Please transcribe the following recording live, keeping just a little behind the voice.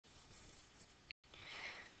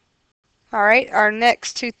Alright, our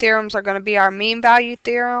next two theorems are going to be our mean value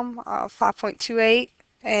theorem, 5.28,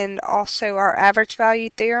 and also our average value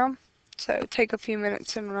theorem. So take a few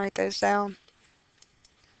minutes and write those down.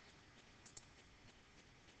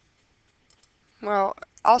 Well,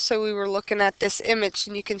 also we were looking at this image,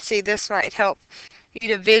 and you can see this might help you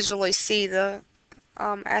to visually see the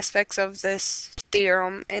aspects of this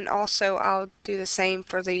theorem, and also I'll do the same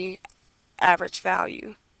for the average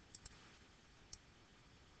value.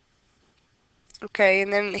 Okay,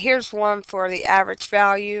 and then here's one for the average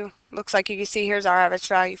value. Looks like you can see here's our average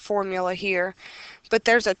value formula here. But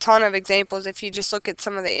there's a ton of examples. If you just look at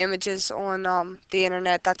some of the images on the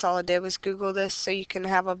internet, that's all I did was Google this, so you can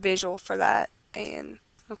have a visual for that. And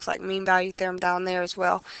looks like mean value theorem down there as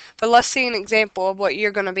well. But let's see an example of what you're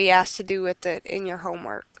going to be asked to do with it in your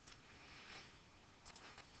homework.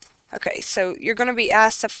 Okay, so you're going to be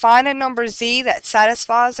asked to find a number z that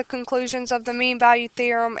satisfies the conclusions of the mean value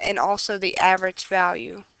theorem and also the average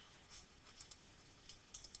value.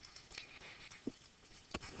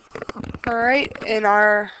 Alright, and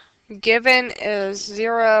our given is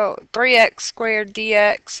 3x squared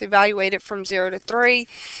dx evaluated from 0 to 3.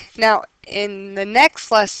 Now, in the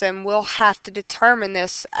next lesson, we'll have to determine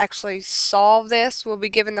this, actually solve this. We'll be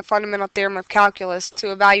given the fundamental theorem of calculus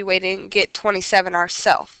to evaluate it and get 27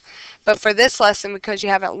 ourselves. But for this lesson, because you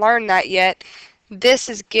haven't learned that yet, this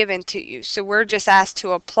is given to you. So we're just asked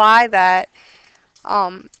to apply that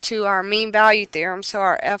to our mean value theorem. So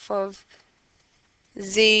our f of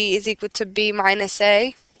z is equal to b minus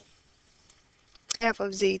a. F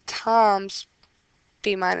of z times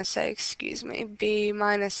b minus a, b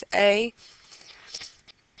minus a.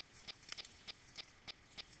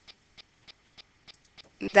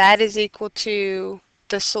 That is equal to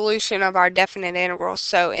the solution of our definite integral.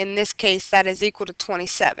 So in this case, that is equal to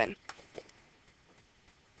 27.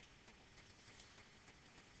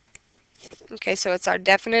 Okay, so it's our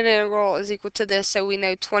definite integral is equal to this, so we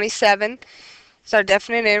know 27 is our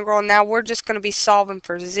definite integral. Now we're just going to be solving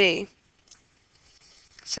for z.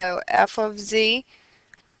 So f of z,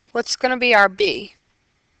 what's going to be our b?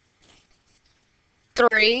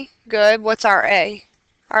 3, good. What's our a?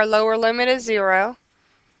 Our lower limit is 0.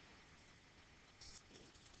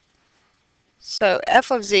 So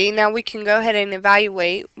f of z, now we can go ahead and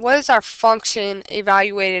evaluate. What is our function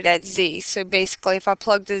evaluated at z? So basically, if I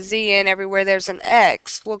plug the z in everywhere there's an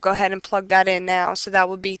x, we'll go ahead and plug that in now. So that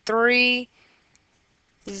would be 3z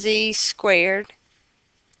squared.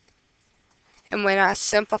 And when I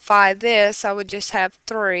simplify this, I would just have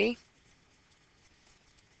 3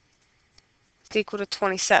 is equal to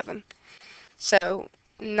 27. So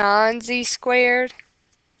 9z squared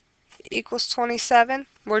equals 27.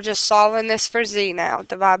 We're just solving this for z now.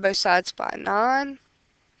 Divide both sides by 9.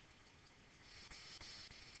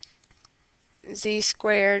 Z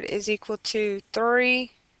squared is equal to 3.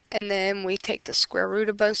 And then we take the square root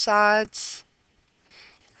of both sides.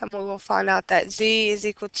 And we will find out that z is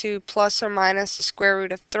equal to plus or minus the square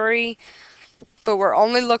root of 3. But we're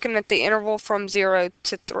only looking at the interval from 0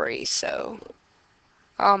 to 3. So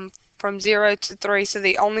from 0 to 3. So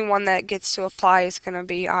the only one that gets to apply is going to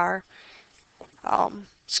be our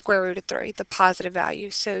square root of 3, the positive value.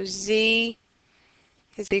 So z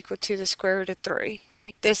is equal to the square root of 3.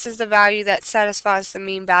 This is the value that satisfies the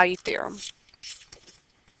mean value theorem.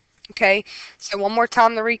 Okay, so one more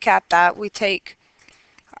time to recap that, we take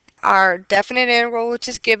our definite integral, which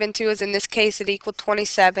is given to us, in this case it equaled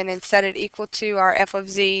 27, and set it equal to our f of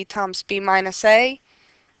z times b minus a.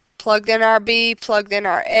 Plugged in our b, plugged in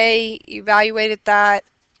our a, evaluated that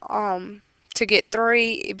to get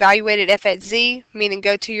 3, evaluated f at z, meaning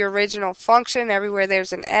go to your original function, everywhere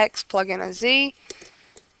there's an x, plug in a z,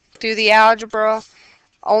 do the algebra,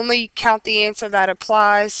 only count the answer that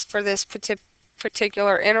applies for this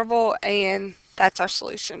particular interval, and that's our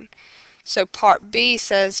solution. So part B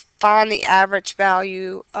says find the average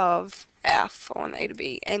value of f on A to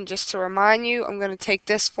B. And just to remind you, I'm going to take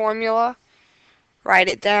this formula, write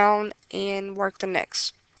it down, and work the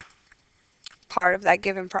next part of that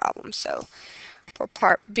given problem. So for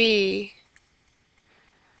part B,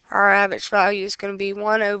 our average value is going to be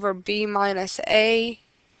 1 over b minus a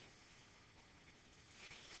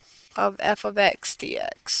of f of x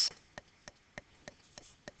dx.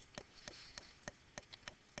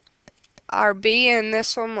 Our b in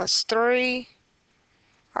this one was 3,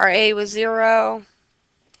 our a was 0,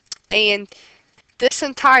 and this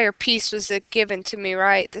entire piece was given to me,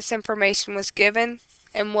 right? This information was given,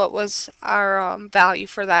 and what was our value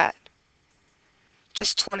for that?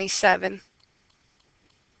 Just 27,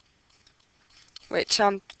 which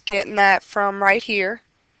I'm getting that from right here.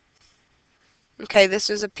 Okay, this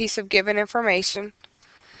is a piece of given information.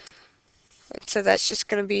 So that's just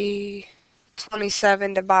going to be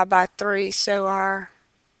 27 divided by 3, so our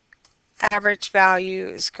average value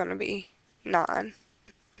is going to be 9.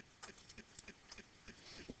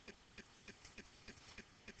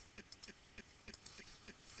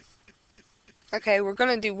 Okay, we're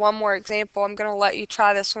going to do one more example. I'm going to let you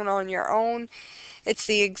try this one on your own. It's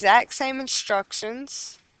the exact same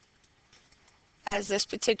instructions as this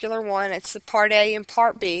particular one. It's the part A and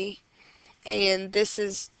part B, and this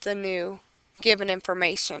is the new given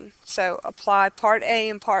information. So apply part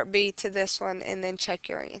A and part B to this one and then check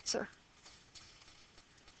your answer.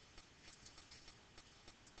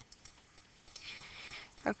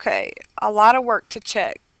 Okay, a lot of work to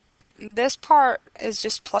check. This part is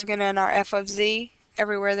just plugging in our f of z.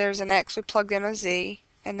 Everywhere there's an x, we plugged in a z.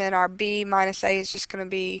 And then our b minus a is just going to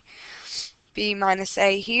be b minus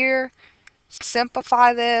a here.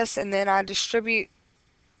 Simplify this, and then I distribute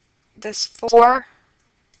this 4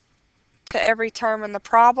 to every term in the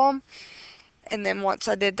problem. And then once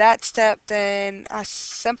I did that step, then I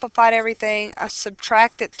simplified everything. I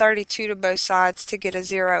subtracted 32 to both sides to get a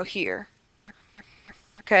 0 here.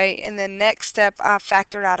 Okay, and then next step, I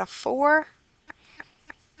factored out a 4.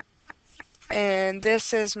 And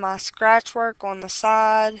this is my scratch work on the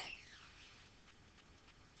side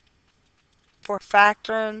for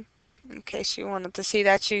factoring. In case you wanted to see,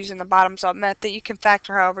 that's using the bottoms up method. You can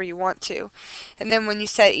factor however you want to. And then when you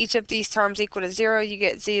set each of these terms equal to 0, you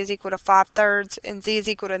get z is equal to 5/3 and z is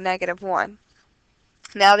equal to -1.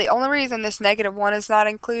 Now the only reason this -1 is not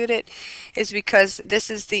included is because this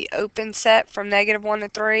is the open set from -1 to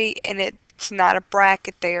 3, and it's not a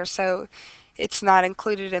bracket there, so it's not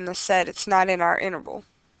included in the set. It's not in our interval.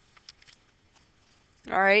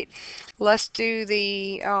 Alright, let's do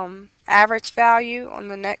the average value on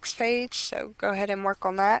the next page, so go ahead and work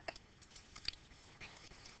on that.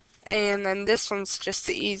 And then this one's just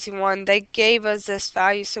the easy one. They gave us this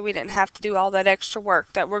value so we didn't have to do all that extra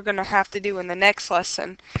work that we're going to have to do in the next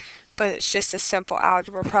lesson, but it's just a simple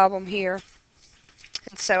algebra problem here.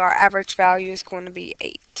 And so our average value is going to be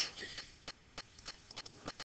 8.